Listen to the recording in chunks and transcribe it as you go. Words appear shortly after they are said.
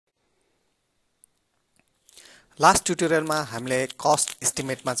Last ट्युटोरियलमा हामीले cost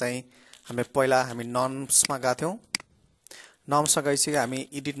एस्टिमेटमा चाहिँ हामीले पहिला हामी नर्म्समा गएको थियौं। नर्म्समा गइसके हामी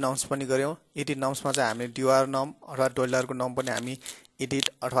एडिट नर्म्स पनि गर्यौं। एडिट नर्म्समा चाहिँ हामीले ड्युअर नर्म अथवा डोइलरको नर्म पनि हामी एडिट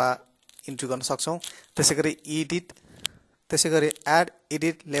अथवा इन्ट्री गर्न सक्छौं। त्यसैगरी एड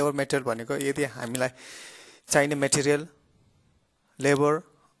एडिट लेबर मेटेरियल भनेको यदि हामीलाई चाहिने मेटेरियल लेबर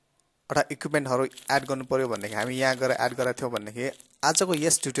अथवा इक्विपमेन्टहरु एड गर्नु पर्यो भनेदेखि हामी यहाँ गएर एड गरेका थियौं भनेदेखि आजको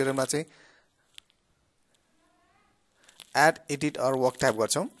यस ट्युटोरियलमा चाहिँ add edit or work type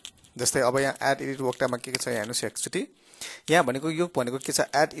गर्छौं। जस्तै अब यहाँ एड एडिट वर्क टाइपमा के छ यहाँ हेर्नुस् एकचोटी। यहाँ भनेको यो भनेको के छ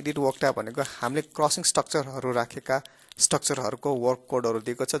एड एडिट वर्क टाइप भनेको हामीले क्रसिङ स्ट्रक्चरहरु राखेका स्ट्रक्चरहरुको वर्क कोडहरु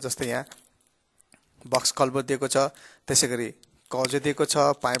दिएको छ। जस्तै यहाँ बक्स कल्भर्ट दिएको छ, त्यसैगरी कौजे दिएको छ,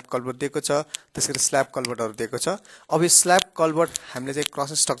 पाइप कल्भर्ट दिएको छ, त्यसैगरी स्ल्याब कल्भर्टहरु दिएको छ। अब यो स्ल्याब कल्भर्ट हामीले चाहिँ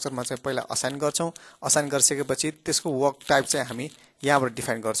क्रसिङ स्ट्रक्चरमा चाहिँ पहिला असाइन गर्छौं। असाइन गरिसकेपछि त्यसको वर्क टाइप चाहिँ हामी यहाँबाट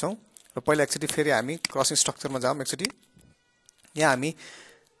डिफाइन गर्छौं। र पहिला एकचोटी फेरि हामी क्रसिङ स्ट्रक्चरमा जाऊँ। एकचोटी यहाँ हामी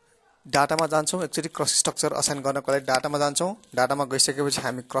डाटामा जान्छौं। एकचोटी क्रसिङ स्ट्रक्चर असाइन गर्नको लागि डाटामा जान्छौं। डाटामा गइसकेपछि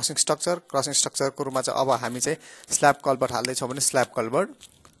हामी क्रसिङ स्ट्रक्चरको रुममा चाहिँ अब हामी चाहिँ स्ल्याब कल्भर्ट हाल्दै छौं भने स्ल्याब कल्भर्ट।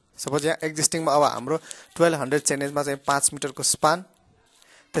 सपोज यहाँ एक्जिस्टिङमा अब हाम्रो 1200 चेनेजमा चाहिँ 5 मिटरको स्पान,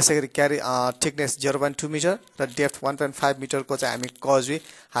 त्यसैगरी क्यारी थिकनेस 0.2 मिटर र डेप्थ 1.5 मिटरको चाहिँ हामी कजवे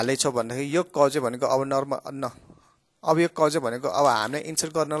हाल्दै छौं भन्दाखेरि यो कजवे भनेको अब नर्मल अब यो कजवे भनेको अब हामीले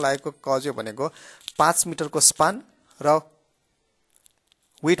इन्सर्ट गर्न लागेको कजवे भनेको 5 मिटरको स्पान र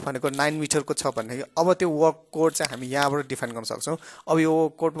विड्थ भनेको 9 मिटरको छ भन्ने। अब त्यो वर्क कोड चाहिँ हामी यहाँबाट डिफाइन गर्न सक्छौं। अब यो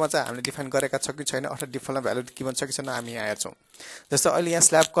कोडमा चाहिँ हामीले डिफाइन गरेका छ कि छैन अथवा डिफल्ट भ्यालु गिभन छ कि छैन हामी यहाँ हेर्छौं। जस्तै अहिले यहाँ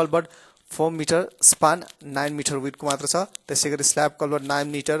slab culvert 4 metre span 9 metre विड्थको मात्र छ। त्यसैगरी slab culvert 9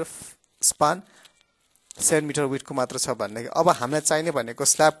 metre span 7 metre विड्थको मात्र छ भन्ने। अब हामीलाई चाहिने भनेको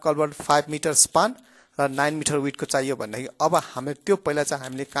स्ल्याब कल्भर्ट 5 मिटर स्पान र 9 मिटर विड्थको चाहियो भन्ने। अब हामीले त्यो पहिला चाहिँ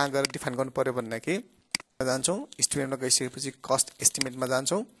हामीले कहाँ गएर डिफाइन गर्नु पर्यो भन्दाखेरि जान्छौं। एस्टिमेटमा गइसकेपछि कस्ट एस्टिमेटमा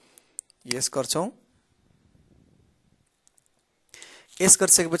जान्छौं। यस गर्छौं। यस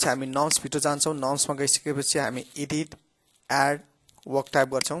गरिसकेपछि हामी नर्म्स भित्र जान्छौं। नर्म्समा गइसकेपछि हामी एडिट एड वर्क टाइप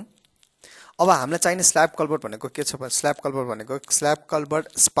गर्छौं। अब हामीलाई चाहिने स्ल्याब कल्भर्ट भनेको के छ भने स्ल्याब कल्भर्ट भनेको स्ल्याब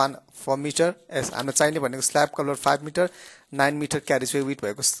कल्भर्ट स्पान 4 मिटर। हामीलाई चाहिने भनेको slab culvert 5 metre 9 metre क्यारिजवे width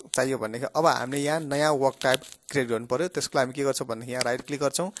भएको चाहियो भनेको अब हामीले यहाँ नयाँ वर्क टाइप क्रिएट गर्नु पर्यो। त्यसको लागि हामी के गर्छौं भने यहाँ राइट क्लिक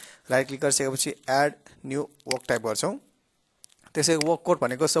गर्छौं। राइट क्लिक गरिसकेपछि एड न्यू वर्क टाइप गर्छौं। त्यसै वर्क कोड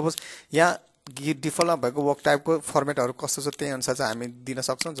भनेको सपोज यहाँ डिफल्टमा भएको वर्क टाइपको फर्मेटहरु कस्तो छ त्यही अनुसार चाहिँ हामी दिन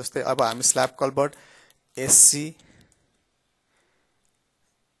सक्छौं। जस्तै अब हामी slab culvert SC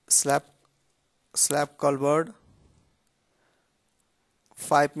slab culvert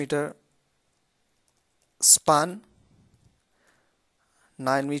 5 metre span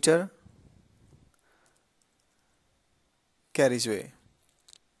 9 metre क्यारिजवे।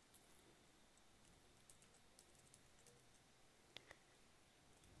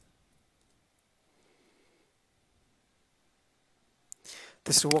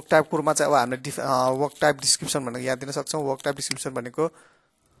 त्यसको वर्क टाइपको रुममा चाहिँ अब हामीले वर्क टाइप डिस्क्रिप्सन भनेको यहाँ दिन सक्छौं। वर्क टाइप डिस्क्रिप्सन भनेको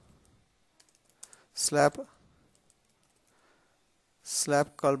slab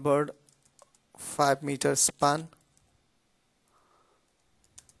culvert 5 metre span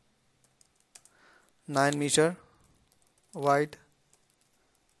 9 metre wide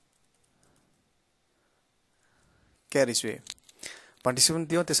क्यारिजवे भन्ने डिस्क्रिप्सन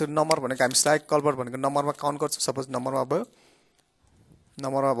दियौं। त्यसरी नम्बर भनेको हामी स्ल्याब कल्भर्ट भनेको नम्बरमा काउन्ट गर्छौं। सपोज नम्बरमा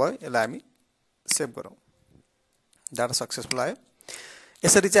भयो यसलाई हामी सेभ गरौँ। डाटा सक्सेसफुल आयो।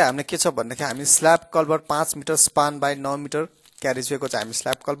 यसरी चाहिँ हामीले के छ भन्दाखेरि हामी slab culvert 5 metre span by 9 metre क्यारिजवेको चाहिँ हामी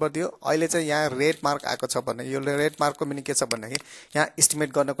स्ल्याब कल्भर्ट दियो। अहिले चाहिँ यहाँ रेड मार्क आएको छ भने यो रेड मार्कको मिनिङ के छ भन्दाखेरि यहाँ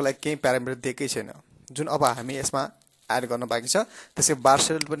एस्टिमेट गर्नको लागि केही प्यारामिटर दिएकै छैन जुन अब हामी यसमा एड गर्न बाँकी छ। त्यसै बार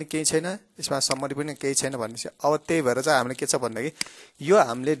शेड्युल पनि केही छैन, यसमा समरी पनि केही छैन भन्ने। अब त्यही भएर चाहिँ हामीले के छ भन्दाखेरि यो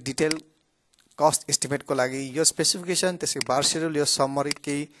हामीले डिटेल कस्ट एस्टिमेटको लागि यो स्पेसिफिकेसन त्यसै बार शेड्युल यो समरी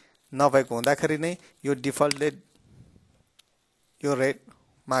केही नभएको हुँदाखेरि नै यो डिफल्टले यो रेड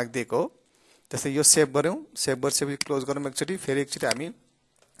मार्क दिएको हो। त्यसै यो सेभ गर्यौं। सेभ गरिसकेपछि क्लोज गरौँ एकचोटी। फेरि एकचोटी हामी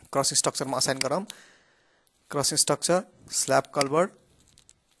क्रसिङ स्ट्रक्चरमा असाइन गरौँ। Crossing structure slab culvert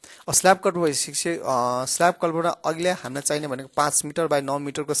slab culvert अघिले हामीलाई चाहिने भनेको 5 मिटर बाइ 9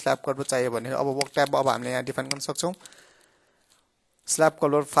 मिटरको स्ल्याब कल्भर्ट चाहियो भने अब वर्क टाइप अब हामीले यहाँ डिफाइन गर्न सक्छौं। Slab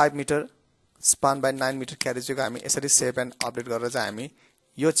culvert 5 metre span by 9 metre क्यारिजवेको हामी यसरी सेभ एन्ड अपडेट गरेर चाहिँ हामी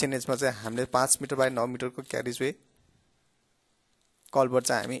यो चेनेजमा चाहिँ हामीले 5 मिटर बाइ 9 मिटरको क्यारिजवे कल्भर्ट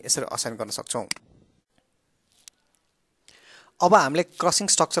चाहिँ हामी यसरी असाइन गर्न सक्छौं। अब हामीले क्रसिङ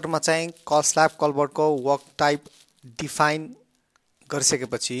स्ट्रक्चरमा चाहिँ स्ल्याब कल्भर्टको वर्क टाइप डिफाइन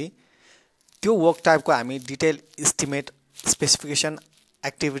गरिसकेपछि त्यो वर्क टाइपको हामी डिटेल एस्टिमेट स्पेसिफिकेसन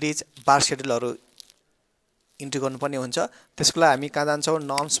एक्टिभिटीज बार शेड्युलहरु इन्ट्री गर्नुपर्ने हुन्छ त्यसको लागि हामी कहाँ जान्छौँ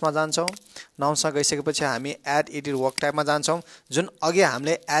नर्म्समा जान्छौँ नर्म्समा गइसकेपछि हामी एड एडिट वर्क टाइपमा जान्छौँ जुन अघि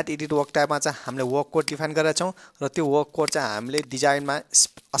हामीले एड एडिट वर्क टाइपमा चाहिँ हामीले वर्क कोड डिफाइन गरेका छौँ र त्यो वर्क कोड चाहिँ हामीले डिजाइनमा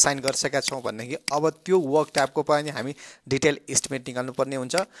असाइन गरिसकेका छौँ भनेदेखि अब त्यो वर्क टाइपको पनि हामी डिटेल एस्टिमेट निकाल्नु पर्ने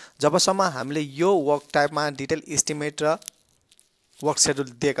हुन्छ जबसम्म हामीले यो वर्क टाइपमा डिटेल एस्टिमेट र वर्क शेड्युल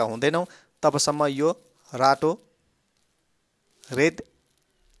दिएका हुँदैनौँ तबसम्म यो रातो रेड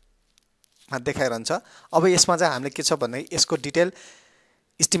मा देखाइरहन्छ अब यसमा चाहिँ हामीले के छ भन्दा यसको डिटेल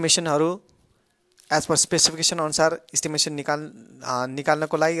एस्टिमेसनहरु एज पर स्पेसिफिकेसन अनुसार एस्टिमेसन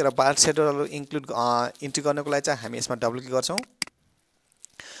निकाल्नको लागि र बार शेड्युलहरु इन्क्लुड इन्ट्री गर्नको लागि चाहिँ हामी यसमा डबल क्लिक गर्छौं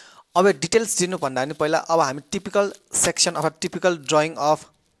अब डिटेल्स दिनु भन्दा नि पहिला अब हामी टिपिकल सेक्सन अथवा typical drying of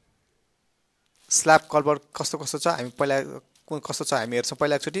slab culvert कस्तो कस्तो छ हामी पहिला कस्तो छ हामी हेर्छौं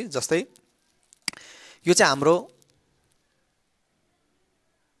पहिला एकचोटी जस्तै यो चाहिँ हाम्रो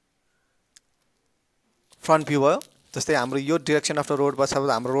फ्रन्ट भ्यू भयो जस्तै हाम्रो यो direction of the road bus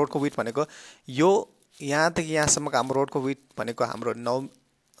हाम्रो रोडको विड्थ भनेको यो यहाँदेखि यहाँसम्मको हाम्रो रोडको विड्थ भनेको हाम्रो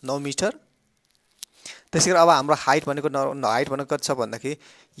 9 मिटर त्यसैगरी अब हाम्रो हाइट भनेको हाइट भनेको कति छ भन्दाखेरि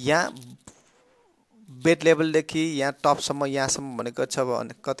यहाँ बेड लेभल देखि यहाँ टपसम्म यहाँसम्म भनेको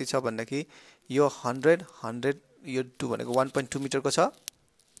कति छ भन्दाखेरि यो 100 यो 2 भनेको 1.2 मिटरको छ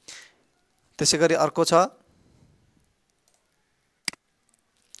त्यसैगरी अर्को छ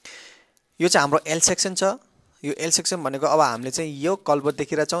यो चाहिँ हाम्रो एल सेक्सन छ यो एल सेक्सन भनेको अब हामीले चाहिँ यो कल्भर्ट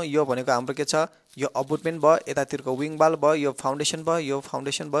देखिरा छौं यो भनेको हाम्रो के छ यो अबुटमेन्ट भयो यतातिरको विङ वाल भयो यो फाउन्डेसन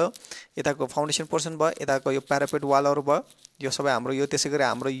भयो यताको फाउन्डेसन पोर्सन भयो यताको यो प्यारापेट वालहरु भयो यो सबै हाम्रो यो त्यसैगरी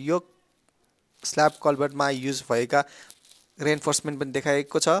हाम्रो यो स्ल्याब कल्भर्टमा युज भएका रेइन्फोर्समेन्ट पनि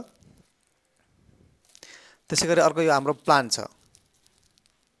देखाएको छ त्यसैगरी अर्को यो हाम्रो प्लान छ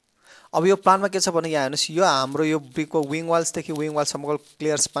अब यो प्लानमा के छ भने यहाँ हेर्नुस् यो हाम्रो यो ब्रिकको विङ वाल्स देखि विङ वाल सम्मको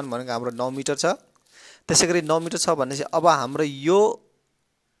क्लियर स्पान भनेको हाम्रो 9 मिटर छ त्यसैगरी 9 मिटर छ भनेपछि अब हाम्रो यो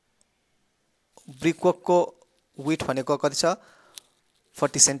ब्रिकको विड्थ भनेको कति छ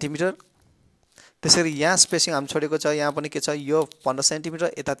 40 सेन्टिमिटर त्यसैगरी यहाँ स्पेसिङ हामी छोडेको छ यहाँ पनि के छ यो 15 सेन्टिमिटर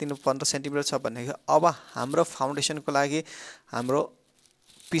यतातिर 15 सेन्टिमिटर छ भनेको अब हाम्रो फाउन्डेसनको लागि हाम्रो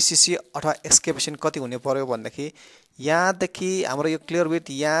पीसीसी अथवा एक्सकेभेसन कति हुने पर्यो भन्दाखेरि यहाँदेखि हाम्रो यो क्लियर विड्थ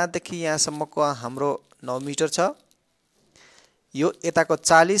यहाँदेखि यहाँसम्मको हाम्रो 9 मिटर छ यो यताको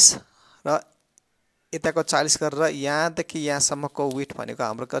 40 र यताको 40 गरेर यहाँदेखि यहाँसम्मको विड्थ भनेको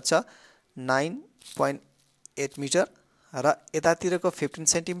हाम्रो कति छ 9.8 मिटर र यतातिरको 15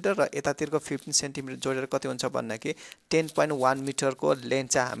 सेन्टिमिटर र यतातिरको 15 सेन्टिमिटर जोडेर कति हुन्छ भन्दाखेरि 10.1 मिटरको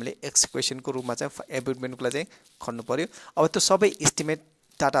लेन्थ चाहिँ हामीले एक्सक्वेसनको रूपमा चाहिँ एबुटमेन्टको लागि चाहिँ खन्नु पर्यो अब त्यो सबै एस्टिमेट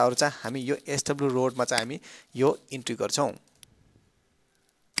डाटाहरु चाहिँ हामी यो एसडब्ल्यू रोडमा चाहिँ हामी यो इन्ट्री गर्छौं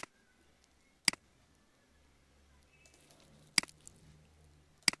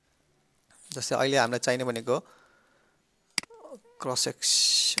जस्तै अहिले हामीलाई चाहिने भनेको क्रस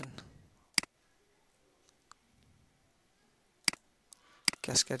सेक्सन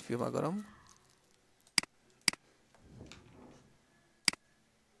क्यास्केड भ्यूमा गरौँ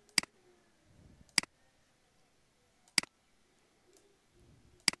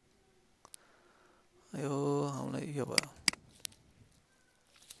यो भयो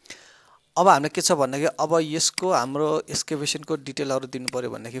अब हामीले के छ भन्दाखेरि अब यसको हाम्रो एक्सकेभेसनको डिटेलहरु दिनु पर्यो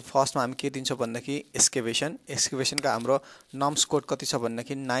भन्दाखेरि फर्स्टमा हामी के दिन्छौं भन्दाखेरि एक्सकेभेसनको हाम्रो नर्म्स कोड कति छ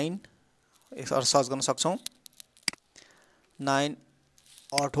भन्दाखेरि 9 यसरी सर्च गर्न सक्छौं 9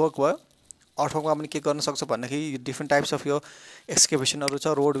 अर्थवर्क भयो अर्थवर्कमा पनि के गर्न सक्छौं भन्दाखेरि डिफरेन्ट टाइप्स अफ यो एक्सकेभेसनहरु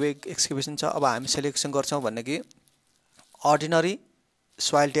छ रोडवे एक्सकेभेसन छ अब हामी सिलेक्सन गर्छौं भन्दाखेरि ordinary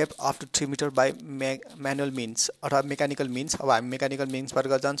soil depth up to 3 meter by manual means अथवा मेकानिकल मीन्स अब हामी मेकानिकल मीन्स पर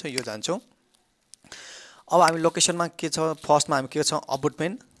जान्छौं यो जान्छौं अब हामी लोकेसनमा के छ फर्स्टमा हामी के छ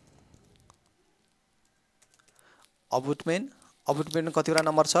अबुटमेन्ट कतिवटा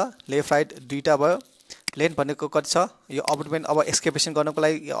नम्बर छ लेफ्ट राइट दुईटा भयो लेन्थ भनेको कति छ यो अबुटमेन्ट अब एक्सकेभेसन गर्नको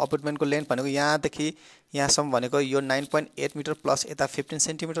लागि यो अबुटमेन्टको लेन्थ भनेको यहाँदेखि यहाँसम्म भनेको यो 9.8 मिटर प्लस यता 15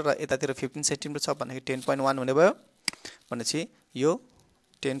 सेन्टिमिटर र यतातिर 15 सेन्टिमिटर छ भनेको 10.1 हुने भयो भनेपछि यो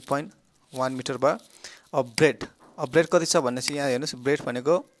 10.1 मिटर भयो अब ब्रेड कति छ भनेपछि यहाँ हेर्नुस् ब्रेड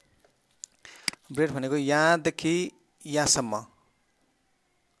भनेको यहाँदेखि यहाँसम्म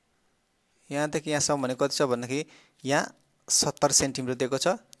भनेको कति छ भन्दाखेरि यहाँ 70 सेन्टिमिटर दिएको छ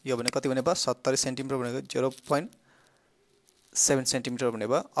यो भने कति भने भयो 70 सेन्टिमिटर भनेको 0.7 सेन्टिमिटर भने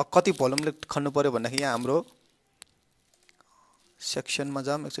भयो अब कति भोल्युमले खन्नु पर्यो भन्दाखेरि यहाँ हाम्रो सेक्सनमा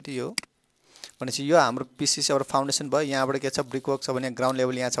जाम एकचोटी यो भनेपछि यो हाम्रो पीसीसी और फाउन्डेसन भयो यहाँबाट के छ ब्रिक वर्क छ भने ग्राउन्ड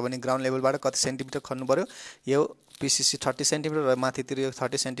लेभल यहाँ छ भने ग्राउन्ड लेभलबाट कति सेन्टिमिटर खन्नु पर्यो यो पीसीसी 30 सेन्टिमिटर र माथितिर यो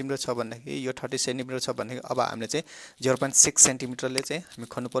 30 सेन्टिमिटर छ भन्दाखेरि यो 30 सेन्टिमिटर छ भन्दाखेरि अब हामीले चाहिँ 0.6 सेन्टिमिटरले चाहिँ हामी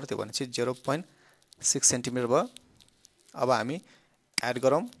खन्नु पर्यो त्यो भनेपछि 6 सेन्टिमिटर भयो अब हामी एड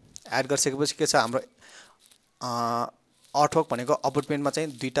गरौँ एड गरिसकेपछि के छ हाम्रो अर्थवर्क भनेको अबुटमेन्टमा चाहिँ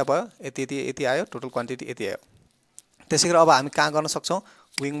दुईटा भयो यति यति यति आयो टोटल क्वान्टिटी यति आयो त्यसैगरी अब हामी कहाँ गर्न सक्छौं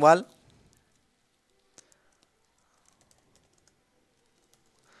विङ वाल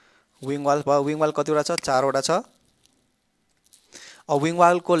भयो विङ वाल कतिवटा छ 4 वटा छ अब विङ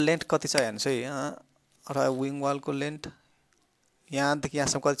वालको लेन्थ कति छ हेर्नुस् है र विङ वालको लेन्थ यहाँदेखि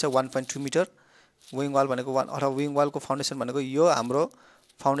यहाँसम्म कति छ 1.2 मिटर विङ वाल भनेको 1 अथवा विङ वालको फाउन्डेसन भनेको यो हाम्रो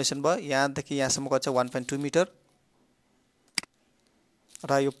फाउन्डेसन भयो यहाँदेखि यहाँसम्म कति छ 1.2 मिटर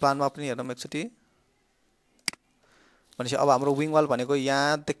र यो प्लानमा पनि हेरौँ एकचोटी भनेपछि अब हाम्रो विङ वाल भनेको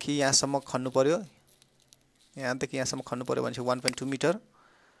यहाँदेखि यहाँसम्म खन्नु पर्यो भनेपछि 1.2 मिटर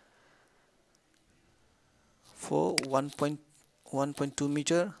for 1.2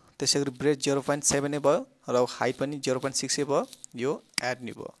 मिटर त्यसैगरी ब्रेथ 0.7 नै भयो र हाइट पनि 0.6 नै भयो यो एड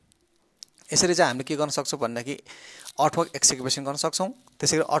नि भयो यसरी चाहिँ हामीले के गर्न सक्छौं भन्दाखेरि अर्थवर्क एक्सकेभेसन गर्न सक्छौं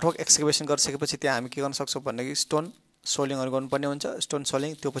त्यसैगरी अर्थवर्क एक्सकेभेसन गरिसकेपछि त्यहाँ हामी के गर्न सक्छौं भन्दाखेरि स्टोन सोलिङहरु गर्नुपर्ने हुन्छ स्टोन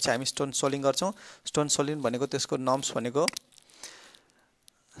सोलिङ त्यो पछि हामी स्टोन सोलिङ गर्छौं स्टोन सोलिङ भनेको त्यसको नर्म्स भनेको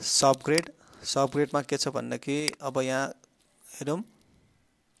सब ग्रेडमा के छ भन्दाखेरि अब यहाँ हेरौं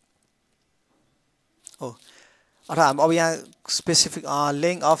र हम अब यहाँ specific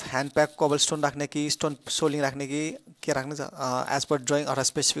laying of hand pack cobblestone राख्ने कि स्टोन सोलिङ राख्ने कि के राख्ने छ एज पर ड्राइङ अथवा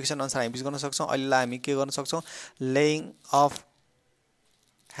स्पेसिफिकेसन अनुसार हामी गर्न सक्छौं अहिलेलाई हामी के गर्न सक्छौं laying of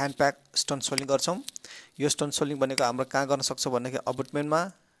hand pack stone soling गर्छौं यो स्टोन सोलिङ भनेको हाम्रो कहाँ गर्न सक्छौं भन्दाखेरि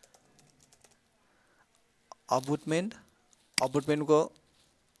अबुटमेन्टको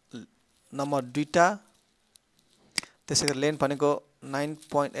नम्बर 2 टा त्यसैगरी लेन्थ भनेको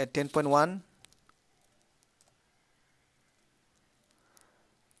 10.1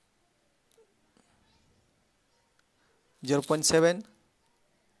 0.7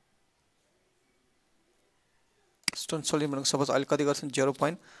 स्टोन सोलिङ भनेको सपोज अहिले कति गर्छौं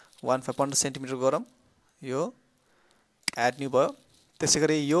 0.15 सेन्टिमिटर गरौँ यो एड न्यू भयो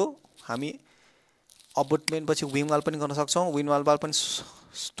त्यसैगरी यो हामी अबुटमेन्ट पछि विङ वाल पनि गर्न सक्छौं विङ वाल पनि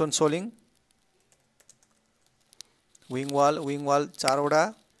स्टोन सोलिङ विङ वाल 4 वटा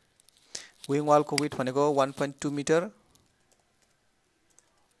विङ वालको विड्थ भनेको 1.2 मिटर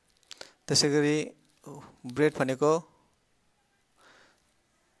त्यसैगरी ब्रेथ भनेको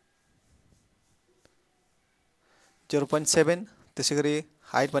 0.7 त्यसैगरी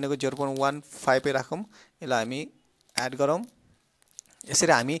हाइट भनेको 0.15 राखौं यसलाई हामी एड गरौँ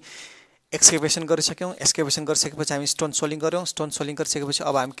यसरी हामी एक्सकेभेसन गरिसक्यौं एक्सकेभेसन गरिसकेपछि हामी स्टोन सोलिङ गर्यौं स्टोन सोलिङ गरिसकेपछि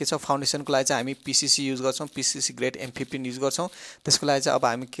अब हामी के छ फाउन्डेसनको लागि चाहिँ हामी पीसीसी युज गर्छौं पीसीसी ग्रेड M15 युज गर्छौं त्यसको लागि चाहिँ अब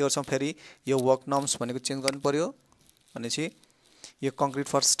हामी के गर्छौं फेरि यो वर्क नर्म्स भनेको चेन्ज गर्नु पर्यो भनेपछि यो कंक्रीट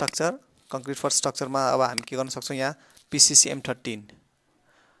फर स्ट्रक्चरमा अब हामी के गर्न सक्छौं यहाँ पीसीसी M13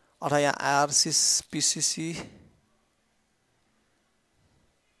 अथवा यहाँ आरसी पीसीसी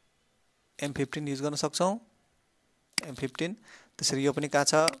M15 युज गर्न सक्छौं M15 त्यसरी यो पनि कहाँ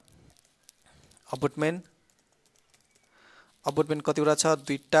छ अबुटमेन्ट कतिवटा छ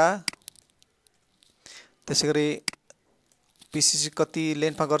 2 टा त्यसैगरी पीसीसी कति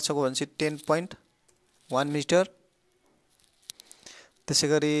लेन्थमा गर्छको भनेपछि 10.1 मिटर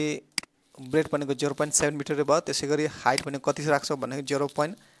त्यसैगरी ब्रेथ भनेको 0.7 मिटर भयो त्यसैगरी हाइट भनेको कति राख्छौ भनेको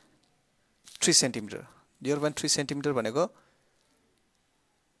 0.3 सेन्टिमिटर 0.3 सेन्टिमिटर भनेको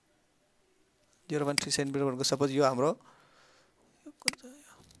 0.3 सेन्टिमिटर भनेको सपोज यो हाम्रो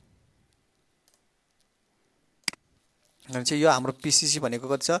यो हाम्रो पीसीसी भनेको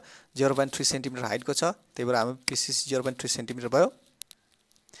कति छ 0.3 सेन्टिमिटर हाइटको छ त्यही भएर हाम्रो पीसीसी 0.3 सेन्टिमिटर भयो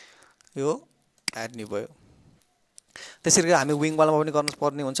यो एड नि भयो त्यसैगरी हामी विङ वालमा पनि गर्न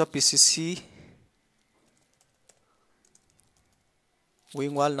पर्ने हुन्छ PCC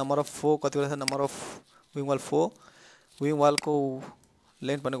wing wall number of 4 कति छ number of wing wall 4 wing वालको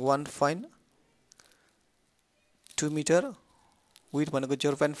length भनेको 1.2 मिटर विड्थ भनेको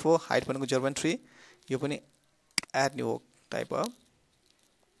 0.4 हाइट भनेको 0.3 यो पनि एड न्यू टाइप हो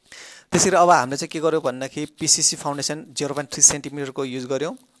त्यसैगरी अब हामीले चाहिँ के गर्यौ भन्दाखेरि पीसीसी फाउन्डेसन 0.3 सेन्टिमिटर को युज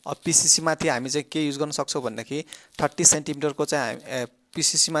गर्यौ अब पीसीसी माथि हामी चाहिँ के युज गर्न सक्छौ भन्दाखेरि 30 सेन्टिमिटर को चाहिँ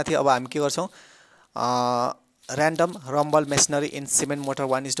पीसीसी माथि अब हामी के गर्छौं random Rumble masonry in cement motor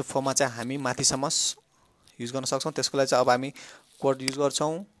 1:4 मा चाहिँ हामी माथिसम्म युज गर्न सक्छौं त्यसको लागि चाहिँ अब हामी कोड युज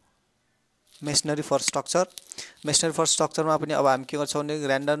गर्छौं मेसनरी फर स्ट्रक्चरमा पनि अब हामी के गर्छौं भने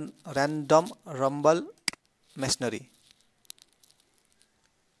random Rumble masonry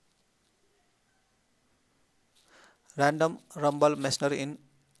in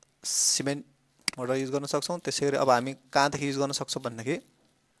cement motor use गर्न सक्छौं त्यसैगरी अब हामी कहाँदेखि युज गर्न सक्छौं भन्दाखेरि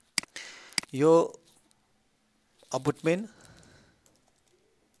यो अबुटमेन्ट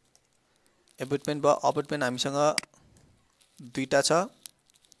एबटमेन्ट भयो अबटमेन्ट हामीसँग दुईटा छ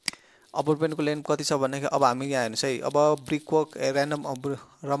अबटमेन्टको लेन्थ कति छ भन्दाखेरि अब हामी यहाँ हेर्नुस् है अब ब्रिक वर्क र्यान्डम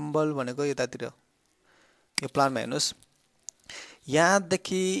रम्बल भनेको यतातिर यो प्लानमा हेर्नुस्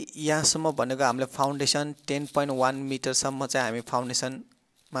यहाँदेखि यहाँसम्म भनेको हामीले फाउन्डेसन 10.1 मिटरसम्म चाहिँ हामी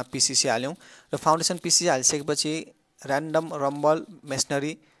फाउन्डेसनमा पिसिसी हाल्यौं र फाउन्डेसन पिसिसी हालिसकेपछि र्यान्डम रम्बल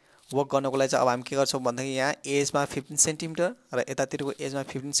मेसनरी वर्क गर्नको लागि चाहिँ अब हामी के गर्छौं भन्दाखेरि यहाँ एजमा 15 सेन्टिमिटर र यतातिरको एजमा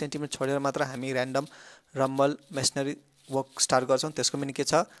 15 सेन्टिमिटर छोडेर मात्र हामी random Rumble masonry work start गर्छौं त्यसको मिनिङ के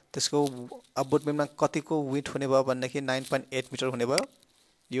छ त्यसको अबटमेन्टमा कतिको विड्थ हुने भयो भन्दाखेरि 9.8 मिटर हुने भयो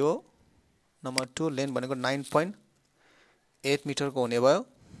यो नम्बर 2 लेन्थ भनेको 9.8 मिटरको हुने भयो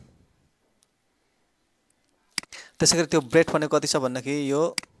त्यसैगरी त्यो ब्रेथ भनेको कति छ भन्दाखेरि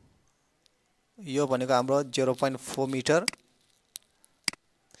यो भनेको हाम्रो 0.4 मिटर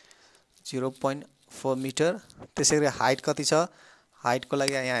 0.4 मिटर त्यसैगरी हाइट कति छ हाइटको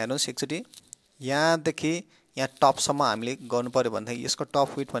लागि यहाँ हेर्नुस् एकचोटी यहाँदेखि यहाँ टपसम्म हामीले गर्नु पर्यो भन्दाखेरि यसको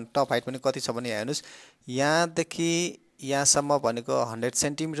टप विड्थ भने टप हाइट पनि कति छ भने हेर्नुस् यहाँदेखि यहाँसम्म भनेको 100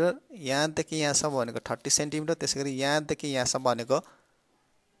 सेन्टिमिटर यहाँदेखि यहाँसम्म भनेको 30 सेन्टिमिटर त्यसैगरी यहाँदेखि यहाँसम्म भनेको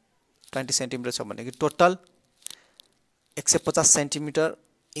 20 सेन्टिमिटर छ भनेको टोटल 150 सेन्टिमिटर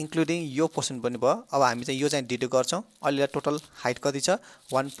इन्क्लुडिङ यो पोर्सन पनि भयो अब हामी चाहिँ यो चाहिँ डिडक्ट गर्छौं अहिले टोटल हाइट कति छ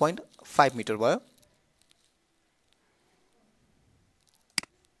 1.5 मिटर भयो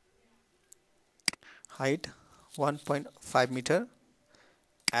हाइट 1.5 मिटर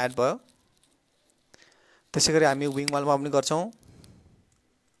एड भयो त्यसैगरी हामी विङ वालमा पनि गर्छौं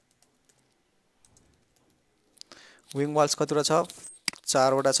विङ वाल्स कतिवटा छ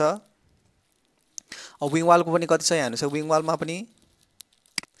 4 वटा छ अब विङ वालको पनि कति छ यहाँ हेर्नुस्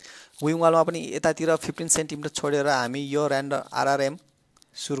विङ वालमा पनि यतातिर 15 सेन्टिमिटर छोडेर हामी यो र्यान्डम आरआरएम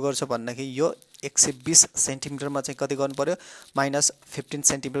सुरु गर्छ भन्दाखेरि यो 120 सेन्टिमिटरमा चाहिँ कति गर्नु पर्यो माइनस 15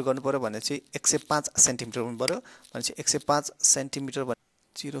 सेन्टिमिटर गर्नु पर्यो भनेपछि 105 सेन्टिमिटर हुनु पर्यो भनेपछि 105 सेन्टिमिटर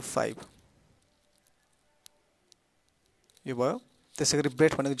 05 यो भयो त्यसैगरी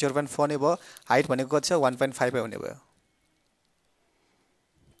ब्रेथ भनेको 0.4 नै भयो हाइट भनेको कति छ 1.5 हुने भयो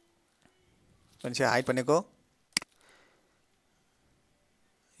भनेपछि हाइट भनेको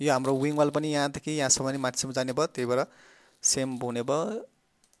यो हाम्रो विङ वाल पनि यहाँदेखि यहाँसम्म नि माथिसम्म जाने भयो त्यही भएर सेम हुने भयो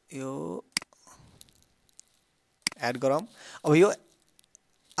यो एड गरौँ अब यो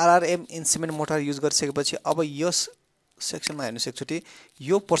आरआरएम इन्स्ट्रुमेन्ट मोटर युज गरिसकेपछि अब यो सेक्सनमा हेर्नुस् एकचोटी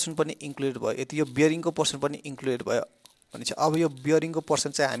यो पोर्सन पनि इन्क्लुडेड भयो यति यो बियरिङको पोर्सन पनि इन्क्लुडेड भयो भनेपछि अब यो बियरिङको पोर्सन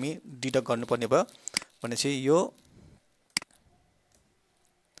चाहिँ हामी डिडक्ट गर्नुपर्ने भयो भनेपछि यो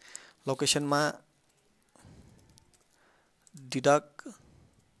लोकेसनमा डिडक्ट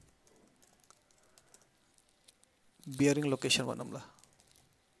बियरिङ लोकेसन भनौं ल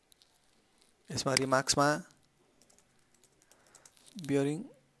यसमा रिमार्क्समा बियरिङ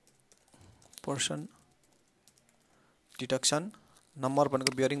पोर्सन डिडक्सन नम्बर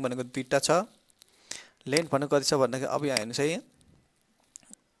भनेको बियरिङ भनेको दुईटा छ लेन्थ भनेको कति छ भन्दाखेरि अब यहाँ हेर्नुस् है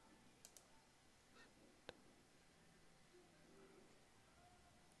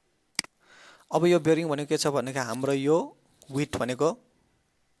अब यो बियरिङ भनेको के छ भन्दाखेरि हाम्रो यो विड्थ भनेको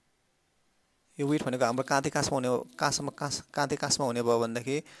हाम्रो काँधे काँसमा हुने हो काँधे काँसमा हुने भयो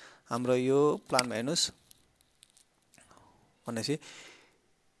भन्दाखेरि हाम्रो यो प्लानमा हेर्नुस् भनेपछि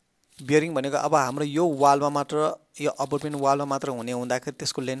बियरिङ भनेको अब हाम्रो यो वालमा मात्र यो अबटमेन्ट वालमा मात्र हुने हुँदाखेरि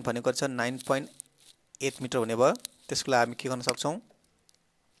त्यसको लेन्थ भनेको छ 9.8 मिटर हुने भयो त्यसको लागि हामी के गर्न सक्छौं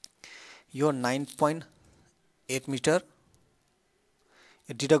यो 9.8 मिटर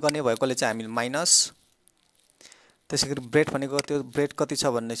डिडक्ट गर्ने भएकोले चाहिँ हामी माइनस त्यसैगरी ब्रेथ भनेको त्यो ब्रेथ कति छ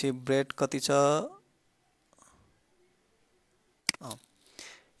भनेपछि ब्रेथ कति छ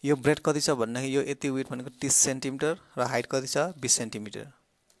यो ब्रेथ कति छ भन्दाखेरि यो यति विड्थ भनेको 30 सेन्टिमिटर र हाइट कति छ 20 सेन्टिमिटर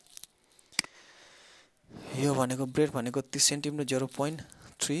यो भनेको ब्रेथ भनेको 30 सेन्टिमिटर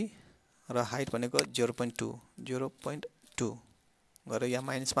 0.3 र हाइट भनेको 0.2 गरेर यहाँ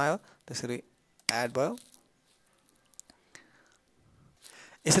माइनसमा आयो त्यसरी एड भयो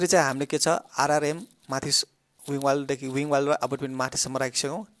यसरी चाहिँ हामीले के छ आरआरएम माथि विङ वाल र अबटमेन्ट माथिसम्म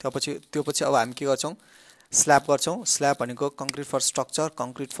राखिसक्यौं त्यो पछि अब हामी के गर्छौं स्ल्याब गर्छौं स्ल्याब भनेको कंक्रीट फर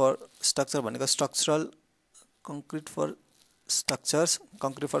स्ट्रक्चर भनेको स्ट्रक्चरल कंक्रीट फर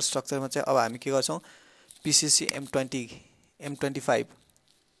स्ट्रक्चरमा चाहिँ अब हामी के गर्छौं पीसीसी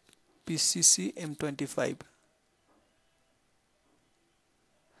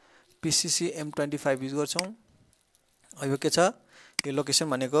M25 युज गर्छौं अब यो के छ यो लोकेसन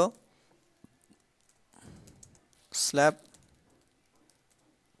भनेको slab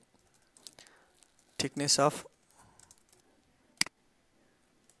thickness of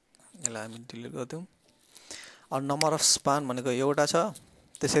यसलाई हामी डिलिट गर्दियौं और नम्बर अफ स्पान भनेको एउटा छ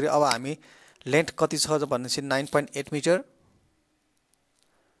त्यसरी अब हामी लेन्थ कति छ भनेपछि 9.8 मिटर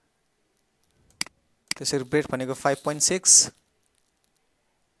त्यसरी ब्रेथ भनेको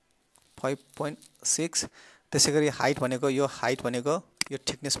 5.6 त्यसैगरी हाइट भनेको यो हाइट भनेको यो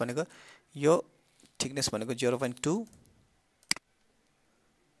थिकनेस भनेको 0.2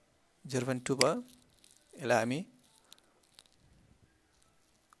 भयो यसलाई हामी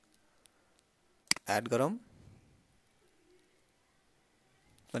एड गरौँ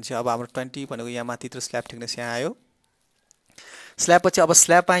भनेपछि अब हाम्रो 20 भनेको यहाँ माथितिर स्ल्याब थिकनेस यहाँ आयो स्ल्याब पछि अब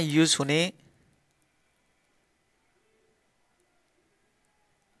स्ल्याबमा युज हुने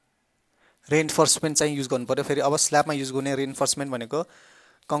रेइन्फोर्समेन्ट चाहिँ युज गर्नु पर्यो फेरि अब स्ल्याबमा युज गर्ने रेइन्फोर्समेन्ट भनेको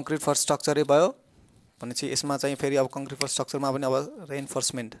कंक्रीट फर स्ट्रक्चरै भयो भनेपछि यसमा चाहिँ फेरि अब कंक्रीट फर स्ट्रक्चरमा पनि अब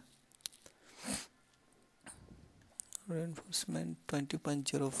रेइन्फोर्समेन्ट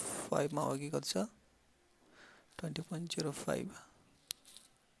 20.05 मा अघि कति छ 20.05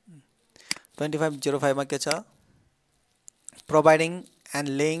 25.05 मा के छ providing and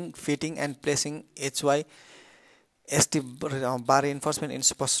laying fitting and placing HY ST bar रेइन्फोर्समेन्ट in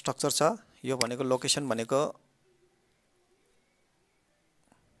structure छ यो भनेको लोकेसन भनेको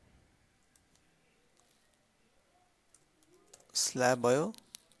स्ल्याब भयो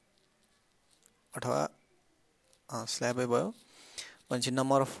अथवा स्ल्याबै भयो भनेपछि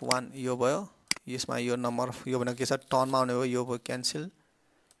नम्बर अफ 1 यो भयो यसमा यो नम्बर अफ यो भनेको के छ टनमा आउने भयो यो भयो क्यान्सल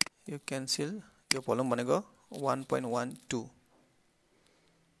यो भोल्युम भनेको 1.12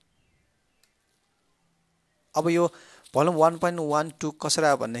 अब यो भोल्युम 1.12 कसरी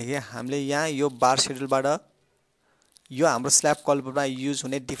आयो भन्दाखेरि हामीले यहाँ यो बार शेड्युलबाट यो हाम्रो स्ल्याब कल्भर्टमा युज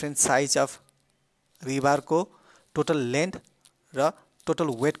हुने different size of रिबारको total length र टोटल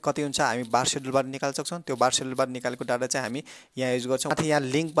वेट कति हुन्छ हामी बार शेड्युलबाट निकाल्न सक्छौं त्यो बार शेड्युलबाट निकालेको डाटा चाहिँ हामी यहाँ युज गर्छौं माथि यहाँ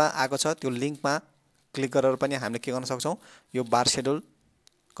लिंकमा आएको छ त्यो लिंकमा क्लिक गरेर पनि हामीले के गर्न सक्छौं यो बार शेड्युल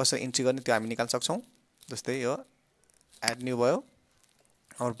कसरी इन्ट्री गर्ने त्यो हामी निकाल्न सक्छौं जस्तै यो एड न्यू भयो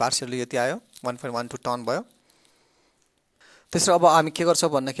और बार शेड्युल यति आयो 1.12 टन भयो त्यसरी अब हामी के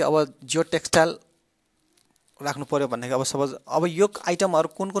गर्छौं भन्दाखेरि अब जियो टेक्सटाइल राख्नु पर्यो भन्दाखेरि अब सपोज अब यो आइटमहरु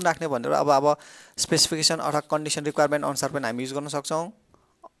कुन कुन राख्ने भनेर अब स्पेसिफिकेसन अथवा कन्डिसन रिक्वायरमेन्ट अनुसार पनि हामी युज गर्न सक्छौं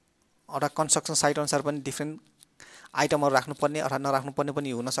अथवा कन्स्ट्रक्सन साइट अनुसार पनि डिफरेन्ट आइटमहरु राख्नु पर्ने अथवा नराख्नु पर्ने पनि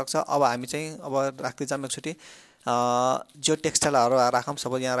हुन सक्छ अब हामी चाहिँ अब राख्दै जाम एकचोटी जियो टेक्सटाइलहरु राखौं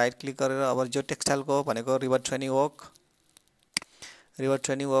सपोज यहाँ राइट क्लिक गरेर अब जियो टेक्सटाइलको भनेको रिभर ट्रेनिङ वर्क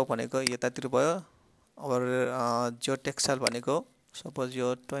भनेको यतातिर भयो अब जियो टेक्सटाइल भनेको सपोज यो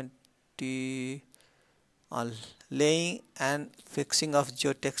 20 laying and fixing of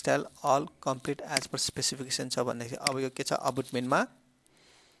geotextile all complete as per specification छ भन्दाखेरि अब यो के छ अबुटमेन्ट मा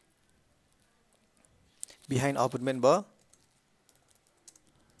बिहाइन्ड अबुटमेन्ट भयो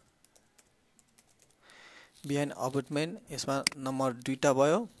बिहाइन्ड अबुटमेन्ट यसमा नम्बर 2 टा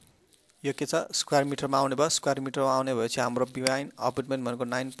भयो यो के छ स्क्वायर मिटरमा आउने भयो स्क्वायर मिटरमा आउने भएपछि हाम्रो बिहाइन्ड अबुटमेन्ट भनेको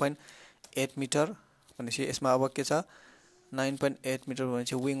 9.8 मिटर भनेपछि यसमा अब के छ 9.8 मिटर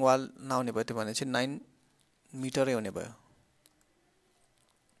भनेपछि विङ वाल नआउने भयो त्यो भनेपछि 9 मिटरै हुने भयो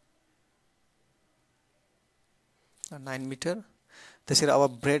 9 मिटर त्यसरी अब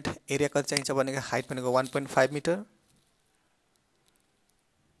ब्रेड एरिया कति चाहिन्छ भनेको हाइट भनेको 1.5 मिटर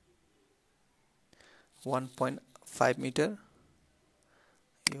 1.5 मिटर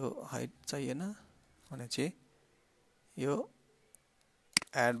यो हाइट चाहिएन भनेपछि यो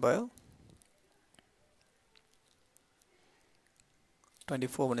एड भयो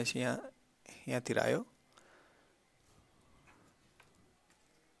 24 भनेपछि यहाँतिर आयो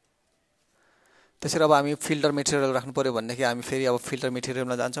त्यसरी अब हामी फिल्टर मटेरियल राख्नु पर्यो भन्दाखेरि हामी फेरि अब फिल्टर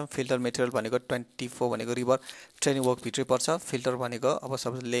मटेरियलमा जान्छौं फिल्टर मटेरियल भनेको 24 भनेको रिभर ट्रेनिङ वर्क भित्रै पर्छ फिल्टर भनेको अब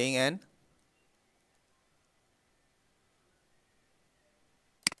suppose laying and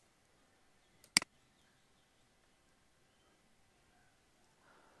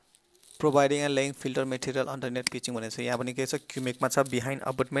providing and laying filter material अन्डरनेथ pitching भनेको छ यहाँ पनि के छ क्युमेकमा छ बिहाइन्ड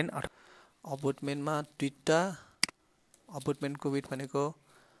अबुटमेन्ट अबुटमेन्टमा दुईटा अबुटमेन्टको विड्थ भनेको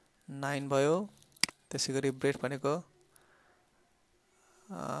 9 भयो त्यसैगरी ब्रेड भनेको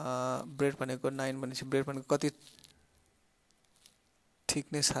 9 भनेपछि ब्रेड भनेको कति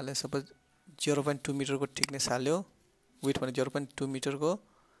थिकनेस हाले सपोज 0.2 मिटरको थिकनेस हाल्यो विड्थ भनेको 0.2 मिटरको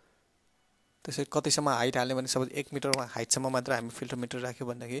त्यसै कतिसम्म हाइट हाल्ने भने सपोज 1 मिटरमा हाइटसम्म मात्र हामी फिल्टर मिटर राख्यो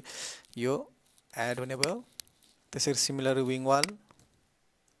भन्दाखेरि यो एड हुने भयो त्यसरी सिमिलर विङ वाल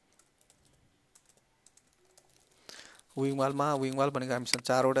भनेको हामीसँग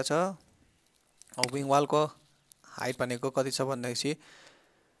 4 वटा छ अब विङ वालको हाइट भनेको कति छ भन्दाखेरि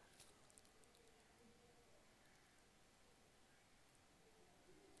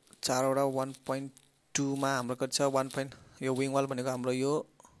 4 वटा 1.2 मा हाम्रो कति छ 1. यो विङ वाल भनेको हाम्रो यो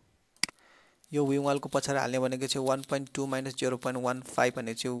यो विङ वालको पछाडि हाल्ने भनेको चाहिँ 1.2 माइनस 0.15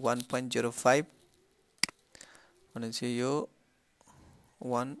 भने चाहिँ 1.05 भने चाहिँ यो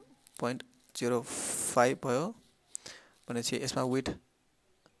 1.05 भयो भने चाहिँ यसमा विड्थ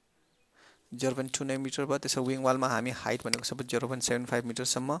 0.29 मिटर भयो। त्यसो विङ वालमा हामी हाइट भनेको सबै 0.75 मिटर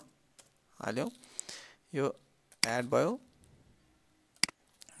सम्म हाल्यौं। यो एड भयो।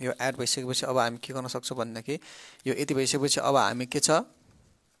 यो एड भइसकेपछि अब हामी के गर्न सक्छौं भन्दाखेरि यो यति भइसकेपछि अब हामी के छ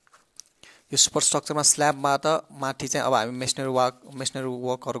यो सुपर स्ट्रक्चरमा स्ल्याबबाट माथि चाहिँ अब हामी मेसनरी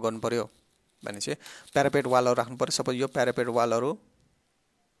वर्कहरु गर्नु पर्यो भने चाहिँ प्यारापेट वालहरु राख्नु पर्यो। सबै यो प्यारापेट वालहरु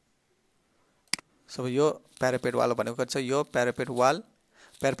सबै यो प्यारापेट वाल भनेको छ यो प्यारापेट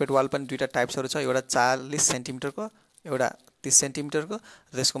वाल पनि दुईटा टाइप्सहरु छ, एउटा 40 सेन्टिमिटरको एउटा 30 सेन्टिमिटरको।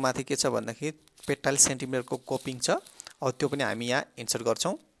 त्यसको माथि के छ भन्दाखेरि 45 सेन्टिमिटरको कोपिङ छ। अब त्यो पनि हामी यहाँ इन्सर्ट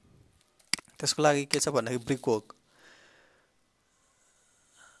गर्छौं। त्यसको लागि के छ भन्दाखेरि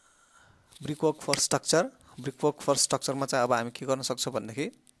ब्रिक वर्क फर स्ट्रक्चरमा चाहिँ अब हामी के गर्न सक्छौं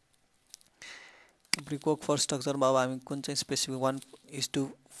भन्दाखेरि ब्रिक वर्क फर स्ट्रक्चरमा अब हामी कुन चाहिँ स्पेसिफिक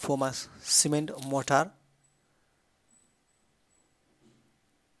 1:4 मा सिमेन्ट मोर्टार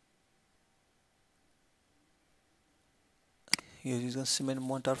यो cement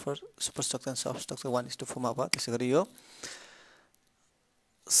mortar for super structure and sub structure 1:4 मा भयो। त्यसैगरी यो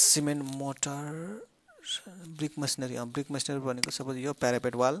सिमेन्ट मोर्टार ब्रिक मसिनरी भनेको सबै यो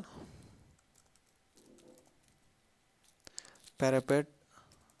प्यारापेट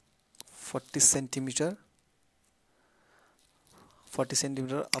 40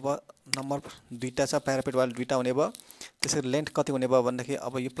 सेन्टिमिटर अब नम्बर दुईटा छ प्यारापेट वाल दुईटा हुने भयो। त्यसैगरी लेन्थ कति हुने भयो भन्दाखेरि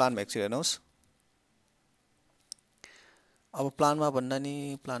अब यो प्लानमा एकचोटि हेर्नुस्। अब प्लानमा भन्दा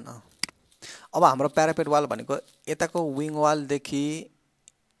नि अब हाम्रो प्यारापेट वाल भनेको यताको विङ वाल देखि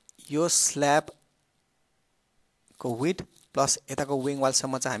यो स्ल्याब को विड्थ प्लस यताको विङ वाल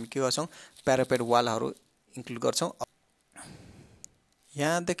सम्म चाहिँ हामी के गर्छौं प्यारापेट वालहरु इन्क्लुड गर्छौं।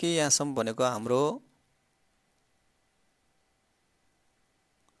 यहाँ देखि यहाँसम्म भनेको हाम्रो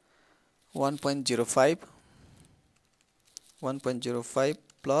 1.05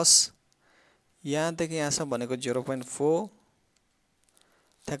 प्लस यहाँ देखि यहाँसम्म भनेको 0.4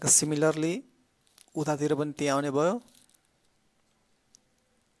 त्यहाँको सिमिलरली उतातिर पनि त्यही आउने भयो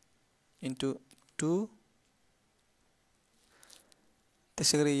इन्टु 2।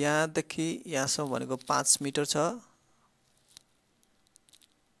 त्यसैगरी यहाँ देखि यहाँसम्म भनेको 5 मिटर छ,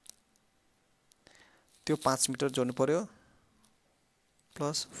 त्यो 5 मिटर जोड्नु पर्यो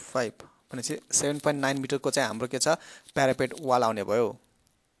प्लस 5 भनेपछि 7.9 मिटरको चाहिँ हाम्रो के छ प्यारापेट वाल आउने भयो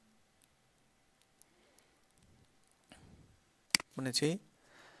भनेपछि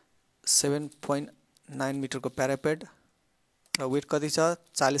 7.9 मिटरको प्यारापेट र वेट कति छ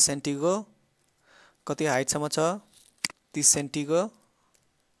 40 सेन्टिको, कति हाइट सम्म छ 30 सेन्टिको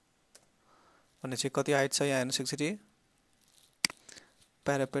भनेपछि कति हाइट छ यहाँ हेर्नुस् एकचोटि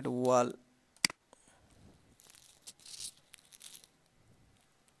प्यारापेट वाल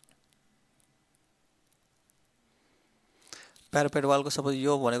प्यारापेट वालको सपोज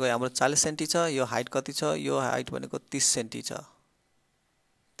यो भनेको हाम्रो 40 सेन्टि छ, यो हाइट कति छ यो हाइट भनेको 30 सेन्टि छ।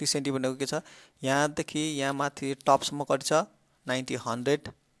 30 सेन्टि भनेको के छ यहाँ देखि यहाँ माथि टप सम्म कति छ 90 100।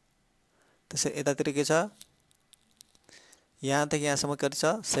 त्यसै यतातिर के छ यहाँ देखि यहाँसम्म कति छ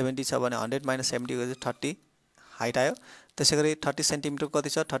 70 छ भने 100 - 70 गरे 30 हाइट आयो। त्यसैगरी 30 सेन्टिमिटर कति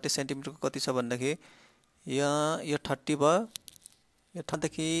छ 30 सेन्टिमिटरको कति छ भन्दाखेरि यहाँ यो 30 भयो, यो 30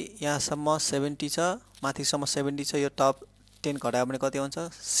 देखि यहाँसम्म 70 छ, माथिसम्म 70 छ, यो टप 10 घटायो भने कति हुन्छ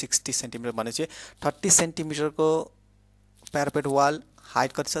 60 सेन्टिमिटर भनेपछि 30 सेन्टिमिटरको प्यारापेट वाल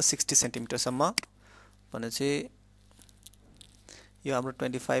हाइट कति छ 60 सेन्टिमिटर सम्म भनेपछि यो हाम्रो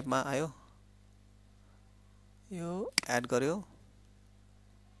 25 मा आयो। यो एड गर्यो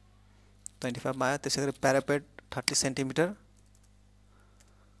 25 मा आयो। त्यसैगरी प्यारापेट 30 सेन्टिमिटर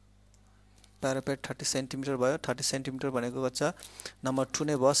भयो। 30 सेन्टिमिटर भनेको कति छ नम्बर 2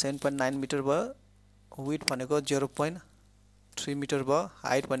 नै भयो 7.9 मिटर भयो। विड्थ भनेको 0.3 मिटर भयो।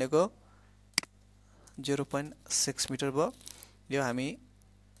 हाइट भनेको 0.6 मिटर भयो। यो हामी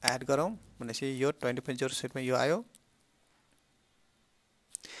एड गरौँ भनेपछि यो 20.06 मा यो आयो।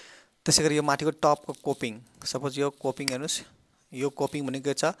 त्यसैगरी यो माथिको टपको कोपिङ सपोज यो कोपिङ हेर्नुस्, यो कोपिङ भनेको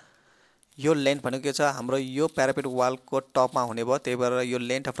के छ यो लेन्थ भनेको के छ हाम्रो यो प्यारापेट वालको टपमा हुने भयो। त्यही भएर यो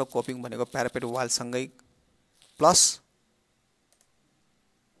लेन्थ अफ द कोपिङ भनेको प्यारापेट वाल सँगै प्लस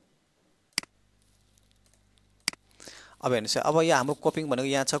अब हेर्नुस् अब यहाँ हाम्रो कोपिङ भनेको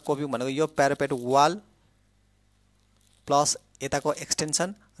यहाँ छ कोपिङ भनेको यो प्यारापेट वाल प्लस यताको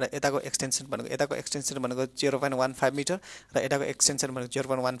एक्सटेन्सन र यताको एक्सटेन्सन भनेको 0.15 मिटर र यताको एक्सटेन्सन भनेको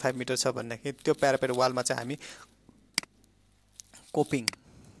 0.15 मिटर छ भन्दाखेरि त्यो प्यारापेट वालमा चाहिँ हामी कोपिङ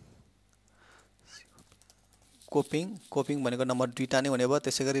कोपिङ भनेको नम्बर 2 टा नै हुने भयो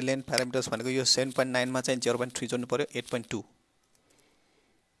त्यसैगरी लेन्थ प्यारामिटर्स भनेको यो 7.9 मा चाहिँ 0.3 जोड्नु पर्यो 8.2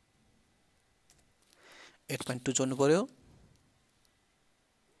 जोड्नु पर्यो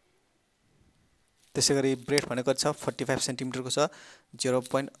त्यसैगरी ब्रेथ भनेको छ 45 सेन्टिमिटर को छ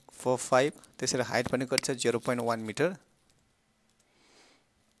 0.45 त्यसैगरी हाइट भनेको छ 0.1 मिटर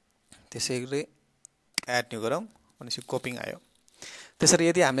त्यसैगरी एड न्यू गरौँ भनेपछि कोपिङ आयो त्यसरी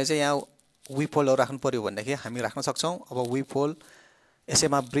यदि हामीले चाहिँ यहाँ वीप होलहरु राख्नु पर्यो भनेदेखि हामी राख्न सक्छौं अब वीप होल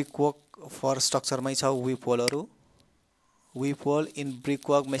यसैमा ब्रिक वर्क फर स्ट्रक्चरमै छ weep होलहरु weep whole in brick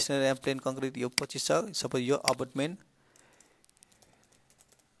work masonry and plain concrete यो 25 छ सपोज यो अबुटमेन्ट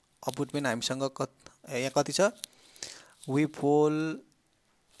हामीसँग यहाँ कति छ वीप होल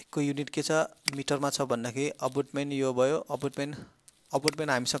को युनिट के छ मिटरमा छ भन्दाखेरि अबुटमेन्ट यो भयो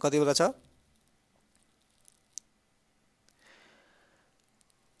अबुटमेन्ट हामीसँग कति वटा छ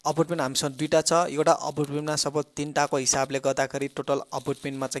अबुटमेन्ट हामीसँग दुईटा छ एउटा अबुटमेन्टमा सपोज 3 टाको हिसाबले गर्दाखेरि टोटल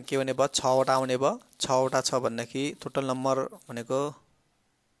अबुटमेन्टमा चाहिँ के हुने भयो 6 वटा आउने भयो 6 वटा छ भन्दाखेरि टोटल नम्बर भनेको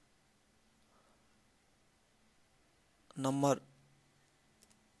नम्बर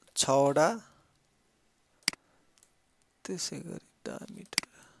 6 वटा त्यसैगरी डायमिटर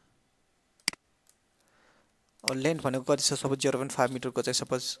और लेन्थ भनेको कति छ सपोज 0.5 मिटर को चाहिँ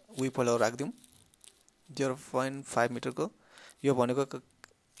सपोज वीप होलहरु राख्दियौ 0.5 मिटर को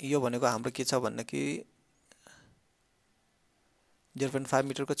यो भनेको हाम्रो के छ भन्दाखेरि 0.5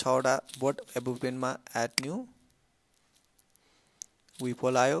 मिटर को 6 वटा board एबुटमेन्टमा add new weep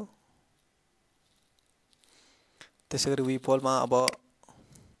whole आयो त्यसैगरी वीप होलमा अब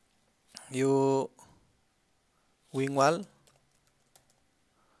यो विङ वाल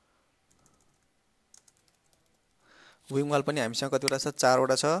पनि हामीसँग कतिवटा छ 4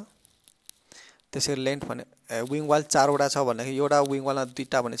 वटा छ त्यसैगरी लेन्थ भने विङ वाल 4 वटा छ भन्दाखेरि एउटा विङ वालमा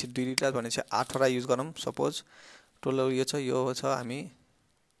दुईटा भनेपछि 2 भनेपछि 8 वटा युज गरौँ सपोज टोटल यो छ हामी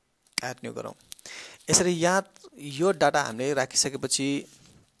एड न्यू गरौँ यसरी यहाँ यो डाटा हामीले राखिसकेपछि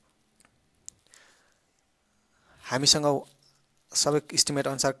हामीसँग सबै एस्टिमेट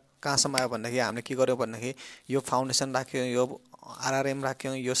अनुसार कहाँसम्म आयो भन्दाखेरि हामीले के गर्यौ भन्दाखेरि यो फाउन्डेसन राख्यौ यो आरआरएम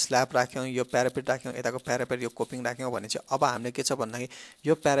राख्यौ यो स्ल्याब राख्यौ यो प्यारापेट राख्यौ यताको प्यारापेट यो कोपिङ राख्यौ भनेपछि अब हामीले के छ भन्दाखेरि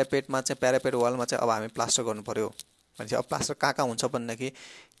यो प्यारापेटमा चाहिँ प्यारापेट वालमा चाहिँ अब हामी प्लास्टर गर्नु पर्यो भनेपछि अब प्लास्टर कहाँ हुन्छ भन्दाखेरि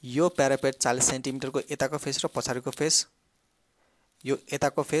यो प्यारापेट 40 सेन्टिमिटर को यताको फेस र पछाडीको फेस यो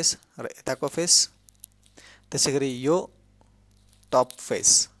यताको फेस र यताको फेस त्यसैगरी यो टप फेस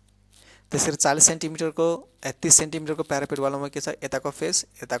त्यसैगरी 40 सेन्टिमिटर को 30 सेन्टिमिटर को प्यारापेट वालमा के छ यताको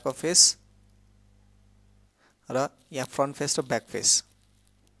फेस र यहाँ फ्रन्ट फेस र ब्याक फेस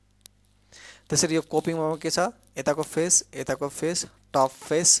त्यसरी यो कोपिङमा के छ यताको फेस टप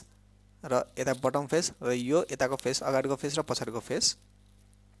फेस र यता बटम फेस र यो यताको फेस अगाडिको फेस र पछाडीको फेस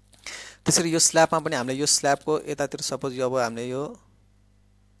त्यसरी यो स्ल्याबमा पनि हामीले यो स्ल्याबको यतातिर सपोज अब हामीले यो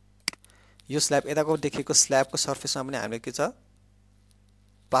स्ल्याब यताको देखेको स्ल्याबको सर्फेसमा पनि हामीले के छ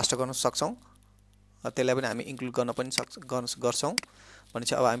प्लास्टर गर्न सक्छौं त्यसलाई पनि हामी इन्क्लुड गर्न पनि गर्छौं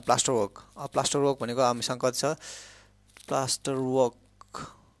भनेपछि अब हामी प्लास्टर वर्क भनेको हामीसँग कति छ प्लास्टर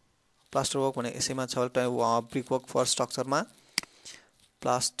वर्क भने यसैमा छ ब्रिक वर्क फर स्ट्रक्चरमा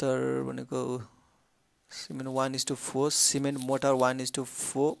प्लास्टर भनेको cement 1:4 cement motor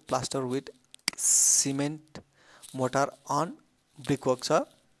 1:4 plaster with cement motor on brick work छ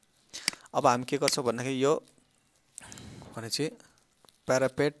अब हामी के गर्छौं भन्दाखेरि यो भनेपछि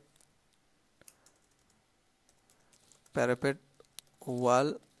प्यारापेट wall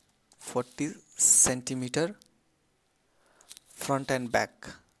 40 centimetre front and back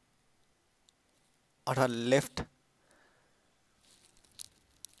अथवा लेफ्ट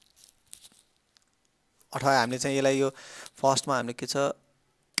अथवा हामीले चाहिँ यसलाई यो फर्स्टमा हामीले के छ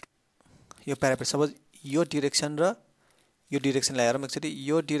यो प्यारापेट सपोज यो डाइरेक्सन र यो डाइरेक्सनलाई हेरौँ एकचोटी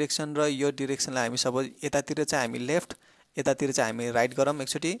यो डाइरेक्सन र यो डाइरेक्सनलाई हामी सपोज यतातिर चाहिँ हामी लेफ्ट यतातिर चाहिँ हामी राइट गरौँ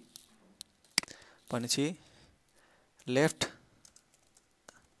एकचोटी भनेपछि लेफ्ट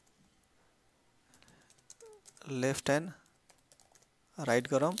एन्ड राइट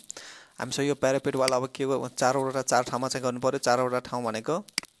गरौँ हामीसँग यो प्यारापेट वाला अब के 4 ठाउँमा चाहिँ गर्नु पर्यो 4 वटा ठाउँ भनेको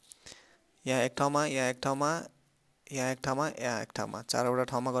यहाँ एक ठाउँमा यहाँ एक ठाउँमा यहाँ एक ठाउँमा यहाँ एक ठाउँमा 4 वटा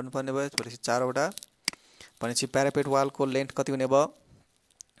ठाउँमा गर्नुपर्ने भयो भनेपछि 4 वटा भनेपछि प्यारापेट वालको लेन्थ कति हुने भयो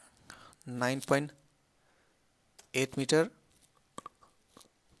 9.8 मिटर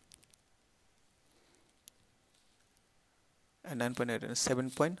and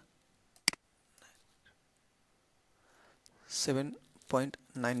 9.8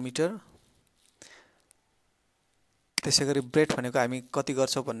 7.9 मिटर त्यसैगरी ब्रेथ भनेको हामी कति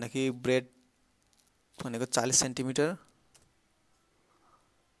गर्छौं भन्दाखेरि ब्रेथ भनेको 40 सेन्टिमिटर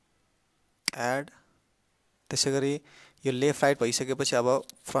एड त्यसैगरी यो लेफ्ट राइट भइसकेपछि अब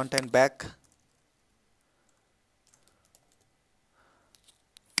front and back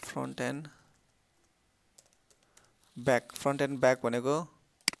front and back भनेको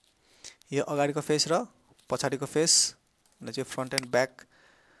यो अगाडिको फेस र पछाडिको फेस भने चाहिँ फ्रन्ट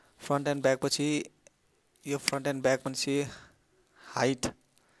एन्ड ब्याक पछि यो फ्रन्ट एन्ड ब्याक पछि हाइट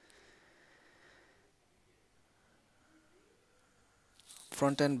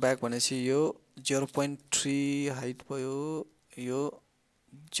फ्रन्ट एन्ड ब्याक भनेपछि यो 0.3 हाइट भयो यो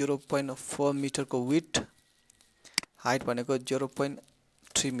 0.4 मिटरको विड्थ हाइट भनेको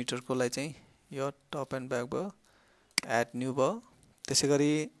 0.3 मिटरको लागि चाहिँ यो टप एन्ड ब्याक भयो एड न्यू भयो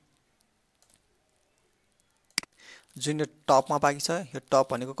त्यसैगरी जुन यो टपमा बाँकी छ यो टप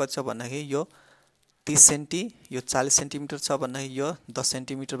भनेको कति छ भन्दाखेरि यो 30 सेन्टी यो 40 सेन्टिमिटर छ भन्दाखेरि यो 10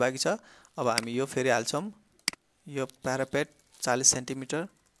 सेन्टिमिटर बाँकी छ अब हामी यो फेरि हाल्छौं यो प्यारापेट 40 सेन्टिमिटर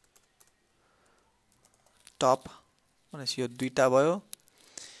टप भनेपछि यो दुईटा भयो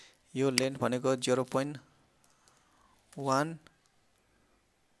यो लेन्थ भनेको 0.1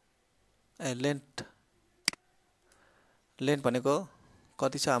 लेन्थ भनेको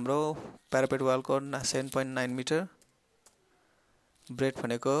कति छ हाम्रो प्यारापेट वालको 7.9 मिटर ब्रेड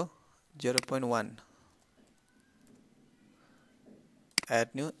भनेको 0.1 एड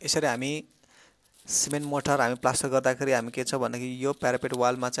न्यू यसरी हामी सिमेन्ट मोटर हामी प्लास्टर गर्दाखेरि हामी के छ भन्दाखेरि यो प्यारापेट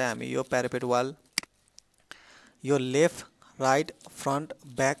वालमा चाहिँ हामी यो प्यारापेट वाल यो लेफ्ट राइट फ्रन्ट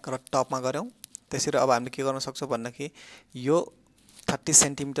ब्याक र टपमा गर्यौं त्यसरी अब हामीले के गर्न सक्छौं भन्दाखेरि यो 30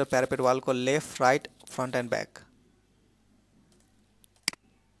 centimetre प्यारापेट वालको left right front and back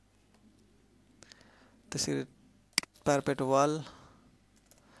त्यसरी प्यारापेट wall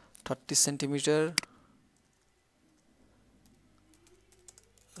 30 centimetre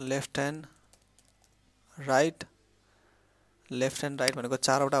left and right भनेको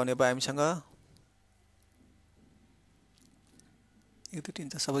 4 वटा हुने भयो हामीसँग 1 2 3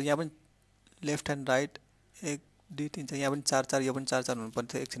 4 सबै यहाँ पनि लेफ्ट एन्ड राइट 1 2 3 4 यहाँ पनि 4 4 यो पनि 4 4 हुनु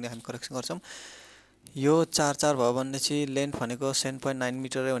पर्छ एकछिन हामी करेक्सन गर्छौं यो 4 4 भयो भनेपछि लेन्थ भनेको 7.9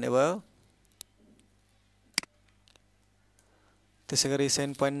 मिटर हुने भयो त्यसैगरी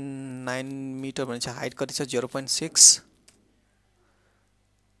 7.9 मिटर भनेपछि हाइट कति छ 0.6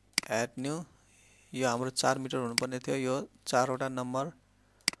 एड न्यू यो हाम्रो 4 मिटर हुनुपर्ने थियो यो 4 वटा नम्बर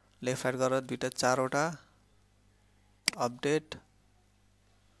लेफ्ट राइट गरेर दुईटा 4 वटा अपडेट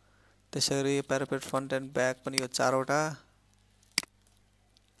त्यसैगरी प्यारापेट फ्रन्ट एन्ड ब्याक पनि यो 4 वटा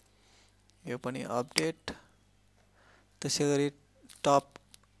यो पनि अपडेट त्यसैगरी टप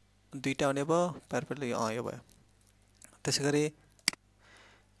दुईटा हुने भयो प्यारापेटले यो भयो त्यसैगरी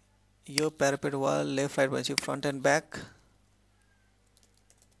यो प्यारापेट वाल लेफ्ट राइट भनेपछि front and back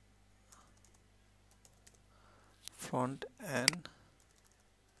front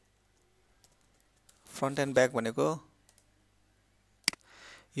and back भनेको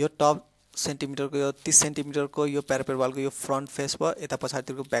यो टप सेन्टिमिटरको यो 30 सेन्टिमिटरको यो प्यारापेट वालको यो फ्रन्ट फेस भयो यता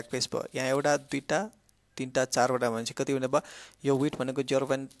पछाडिको ब्याक फेस भयो यहाँ एउटा दुईटा तीनटा 4 वटा भनेपछि कति हुने भयो यो विड्थ भनेको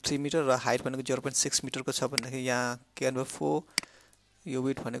 0.3 मिटर र हाइट भनेको 0.6 मिटरको छ भन्दाखेरि यहाँ के गर्नु 4 यो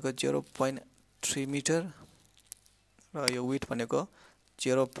विड्थ भनेको 0.3 मिटर र यो विड्थ भनेको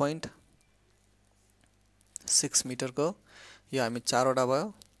 0.6 मिटरको यो हामी 4 वटा भयो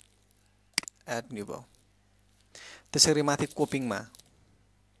एड न्यू भयो त्यसैगरी माथि कोपिङमा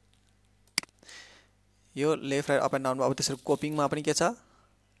यो left right up and down अब त्यसरी कोपिङमा पनि के छ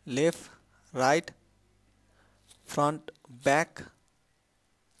left right front back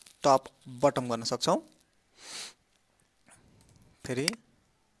top bottom गर्न सक्छौं फेरि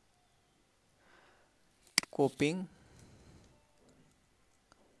coping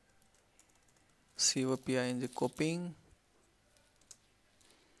COPING coping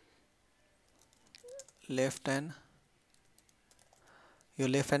left and यो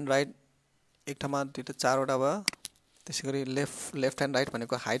लेफ्ट एन्ड राइट एक ठाउँमा दुईटा 4 वटा भयो त्यसैगरी लेफ्ट एन्ड राइट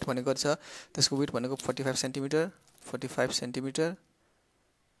भनेको हाइट भनेको छ त्यसको विड्थ भनेको 45 सेन्टिमिटर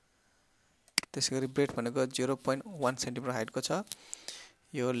त्यसैगरी ब्रेथ भनेको 0.1 सेन्टिमिटर हाइटको छ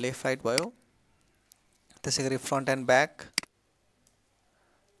यो लेफ्ट राइट भयो त्यसैगरी front and back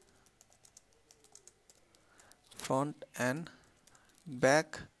front and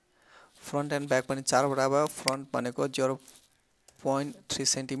back पनि 4 वटा भयो फ्रन्ट भनेको 0.3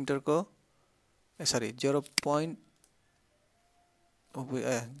 सेन्टिमिटरको सरी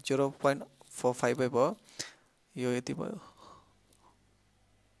 0.45 भयो यो यति भयो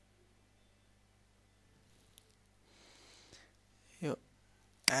यो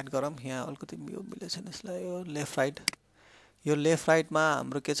एड गरौँ यहाँ अलिकति यो मिलेछ यसलाई यो लेफ्ट राइटमा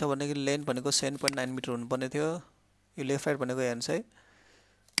हाम्रो के छ भन्दाखेरि लेन्थ भनेको 7.9 मिटर हुनुपर्ने थियो यो लेफ्ट राइट भनेको हेर्नुस् है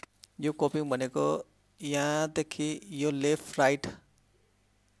यो कोपिङ भनेको यहाँदेखि यो लेफ्ट राइट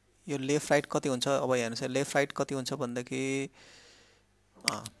कति हुन्छ अब हेर्नुहोस् लेफ्ट राइट कति हुन्छ भन्दाखेरि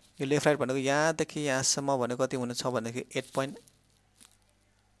यो लेफ्ट राइट भनेको यहाँदेखि यहाँसम्म भनेको कति हुने छ भन्दाखेरि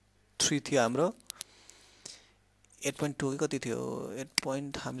 8.3 थियो हाम्रो 8.2 कति थियो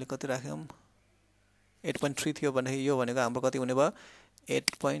 8 हामीले कति राख्यौं 8.3 थियो भन्दाखेरि यो भनेको हाम्रो कति हुने भयो 8.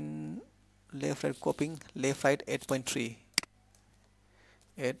 Left right coping left right 8.3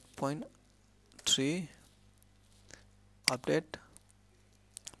 update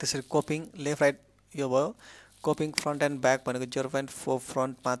त्यसरी कोपिङ लेफ्ट राइट यो भयो कोपिङ फ्रन्ट एन्ड ब्याक भनेको 0.4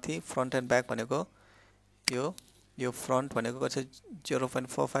 फ्रन्ट माथि फ्रन्ट एन्ड ब्याक भनेको यो फ्रन्ट भनेको कति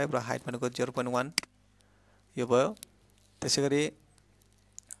 0.45 र हाइट भनेको 0.1 यो भयो त्यसैगरी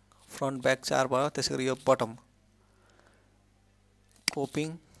फ्रन्ट ब्याक 4 भयो त्यसैगरी यो bottom coping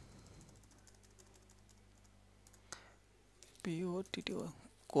POTT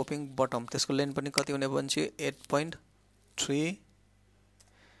coping bottom त्यसको लेन्थ पनि कति हुने भन्छ 8.3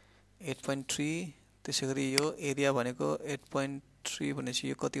 त्यसैगरी यो एरिया भनेको 8.3 भनेपछि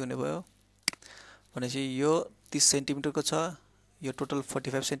यो कति हुने भयो भनेपछि यो 30 सेन्टिमिटरको छ यो टोटल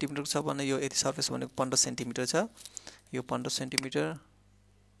 45 सेन्टिमिटरको छ भने यो यति सर्फेस भनेको 15 सेन्टिमिटर छ यो 15 सेन्टिमिटर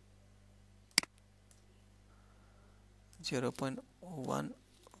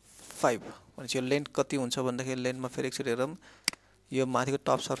 0.15 भनेपछि यो लेन्थ कति हुन्छ भन्दाखेरि लेन्थमा फेरि एकचोटि हेरौँ यो माथिको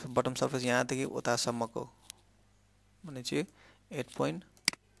टप सर्फेस बटम सर्फेस यहाँदेखि उतासम्मको भनेपछि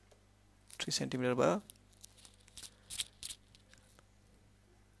 8.3 सेन्टिमिटर भयो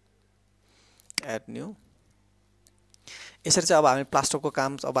एड न्यू यसरी चाहिँ अब हामी प्लास्टरको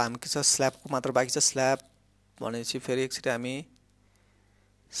काम अब हामी के छ स्ल्याबको मात्र बाँकी छ स्ल्याब भनेपछि फेरि एकचोटि हामी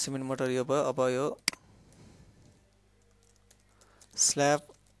सिमेन्ट मोटर यो भयो अब यो slab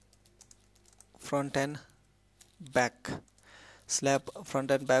front and back slab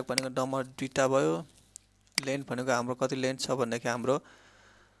front and back भनेको नम्बर 2टा भयो लेन्थ भनेको हाम्रो कति लेन्थ छ भन्दाखेरि हाम्रो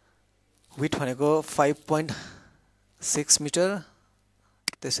विड्थ भनेको 5.6 मिटर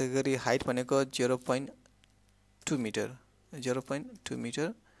त्यसैगरी हाइट भनेको 0.2 मिटर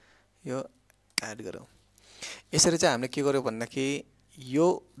यो एड गरौँ यसरी चाहिँ हामीले के गर्यो भन्दाखेरि यो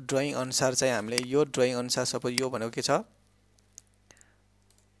ड्राइङ अनुसार चाहिँ हामीले यो ड्राइङ अनुसार सपोज यो भनेको के छ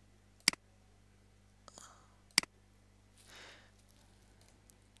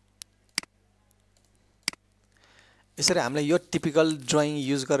यसरी हामीले यो टिपिकल ड्राइङ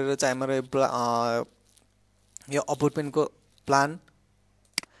युज गरेर चाहिँ हाम्रो यो अपार्टमेन्टको प्लान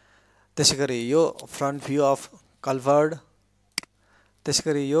त्यसैगरी यो फ्रन्ट भ्यू अफ कल्भर्ट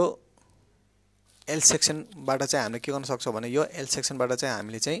त्यसैगरी यो एल सेक्सनबाट चाहिँ हामीले के गर्न सक्छौं भने यो एल सेक्सनबाट चाहिँ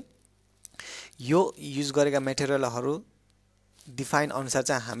हामीले चाहिँ यो युज गरेका मटेरियलहरु डिफाइन अनुसार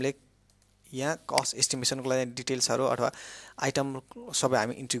चाहिँ हामीले यहाँ कस्ट एस्टिमेसनको लागि डिटेल्सहरु अथवा आइटम सबै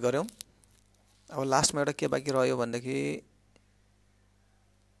हामी इन्ट्री गर्यौं अब लास्टमा एउटा के बाँकी रह्यो भन्दाखेरि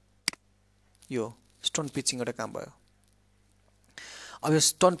यो स्टोन पिचिङ एउटा काम भयो अब यो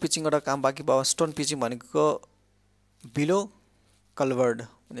स्टोन पिचिङ एउटा काम बाँकी भयो स्टोन पिचिङ भनेको बिलो कल्भर्ट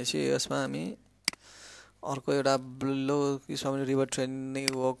भनेपछि यसमा हामी अर्को एउटा बिलो यसमा पनि रिभर ट्रेनिङ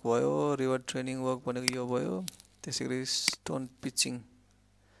वर्क भयो रिभर ट्रेनिङ वर्क भनेको यो भयो त्यसैगरी स्टोन पिचिङ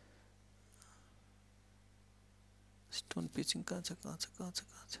कहाँ छ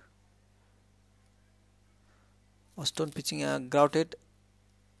स्टोन पिचिङ यहाँ grouted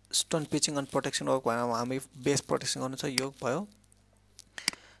stone pitching and protection work भयो हामी बेस प्रोटेक्सन गर्नु छ यो भयो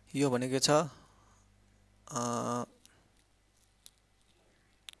यो भनेको छ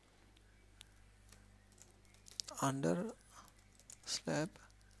under slab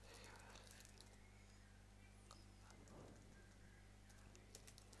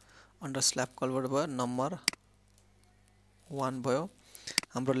culvert भयो नम्बर 1 भयो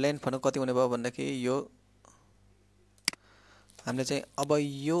हाम्रो लेन्थ भनेको कति हुने भयो भन्दाखेरि यो हामीले चाहिँ अब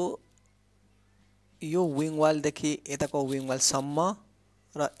यो विङ वाल देखि यताको विङ वाल सम्म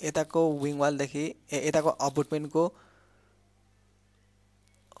र यताको विङ वाल देखि यताको अपार्टमेन्टको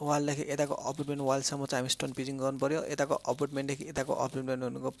वाल देखि यताको अपार्टमेन्ट वाल सम्म चाहिँ हामी स्टोन पिचिङ गर्नु पर्यो यताको अपार्टमेन्ट देखि यताको अपार्टमेन्ट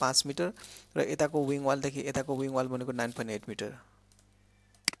भनेको 5 मिटर र यताको विङ वाल देखि यताको विङ वाल भनेको 9.8 मिटर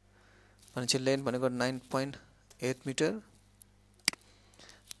भनेपछि लेन्थ भनेको 9.8 मिटर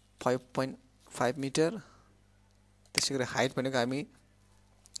 5.5 मिटर त्यसैगरी हाइट भनेको हामी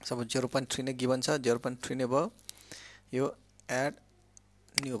सब 0.3 नै गिभन छ 0.3 नै भयो यो एड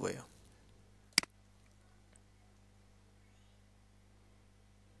न्यू भयो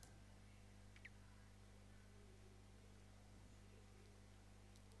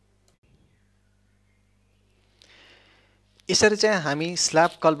यसरी चाहिँ हामी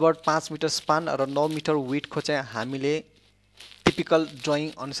स्ल्याब कल्भर्ट 5 मिटर स्पान र 9 मिटर विड्थ को चाहिँ हामीले टिपिकल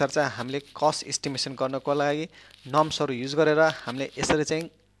ड्रइङ अनुसार चाहिँ हामीले कस्ट एस्टिमेसन गर्नको लागि नर्म्सहरु युज गरेर हामीले यसरी चाहिँ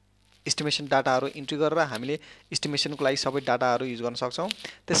एस्टिमेसन डाटाहरु इन्ट्री गरेर हामीले एस्टिमेसनको लागि सबै डाटाहरु युज गर्न सक्छौं।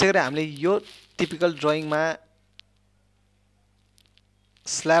 त्यसैगरी हामीले यो टिपिकल ड्रइङमा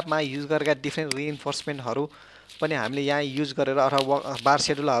स्ल्याबमा युज गरेका डिफरेन्ट रिइन्फोर्समेन्टहरु पनि हामीले यहाँ युज गरेर अथवा बार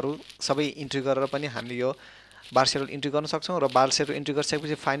शेड्युलहरु सबै इन्ट्री गरेर पनि हामीले यो बार शेड्युल इन्ट्री गर्न सक्छौं र बार शेड्युल इन्ट्री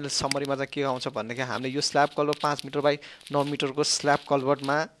गरिसकेपछि फाइनल समरीमा चाहिँ के आउँछ भन्दाखेरि हामीले यो स्ल्याब कल्भर्ट 5 मिटर बाइ 9 मिटरको स्ल्याब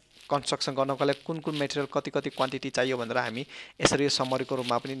कल्भर्टमा कन्स्ट्रक्सन गर्नको लागि कुन मेटेरियल कति क्वान्टिटी चाहियो भनेर हामी यसरी यो समरीको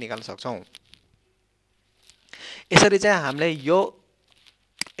रूपमा पनि निकाल्न सक्छौं। यसरी चाहिँ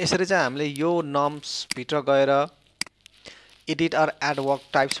हामीले यो नर्म्स भित्र गएर एडिट अर एड वर्क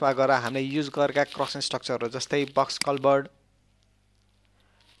टाइप्समा गएर हामीले युज गरेका क्रसिङ स्ट्रक्चरहरु जस्तै बक्स कल्भर्ट,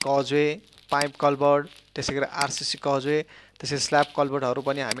 कजवे, पाइप कल्भर्ट, त्यसैगरी आरसीसी कजवे, त्यसै स्ल्याब कल्भर्टहरु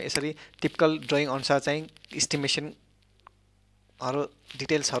पनि हामी यसरी टिपिकल ड्रइङ अनुसार चाहिँ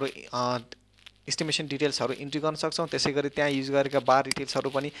एस्टिमेसन डिटेल्सहरु इन्ट्री गर्न सक्छौं। त्यसैगरी त्यहाँ युज गरेका बार डिटेल्सहरु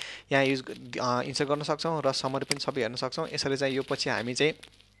पनि यहाँ इन्सर्ट गर्न सक्छौं र समरी पनि सबै हेर्न सक्छौं। यसरी चाहिँ यो पछि हामी चाहिँ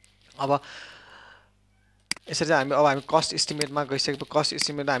अब हामी कस्ट एस्टिमेटमा गइसकेपछि कस्ट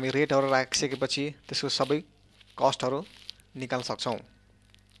एस्टिमेटमा हामी रेटहरु राखिसकेपछि त्यसको सबै कस्टहरु निकाल्न सक्छौं।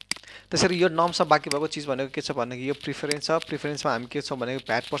 त्यसरी यो नर्म्समा बाँकी भएको चीज भनेको के छ भन्दाखेरि यो प्रिफरेन्स छ। प्रिफरेन्समा हामी के छ भनेको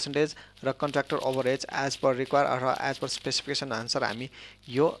भ्याट पर्सेन्टेज र कन्ट्र्याक्टर ओभरहेज एज पर रिक्वायर अथवा एज पर स्पेसिफिकेसन अनुसार हामी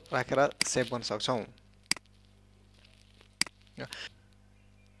यो राखेर सेभ गर्न सक्छौं।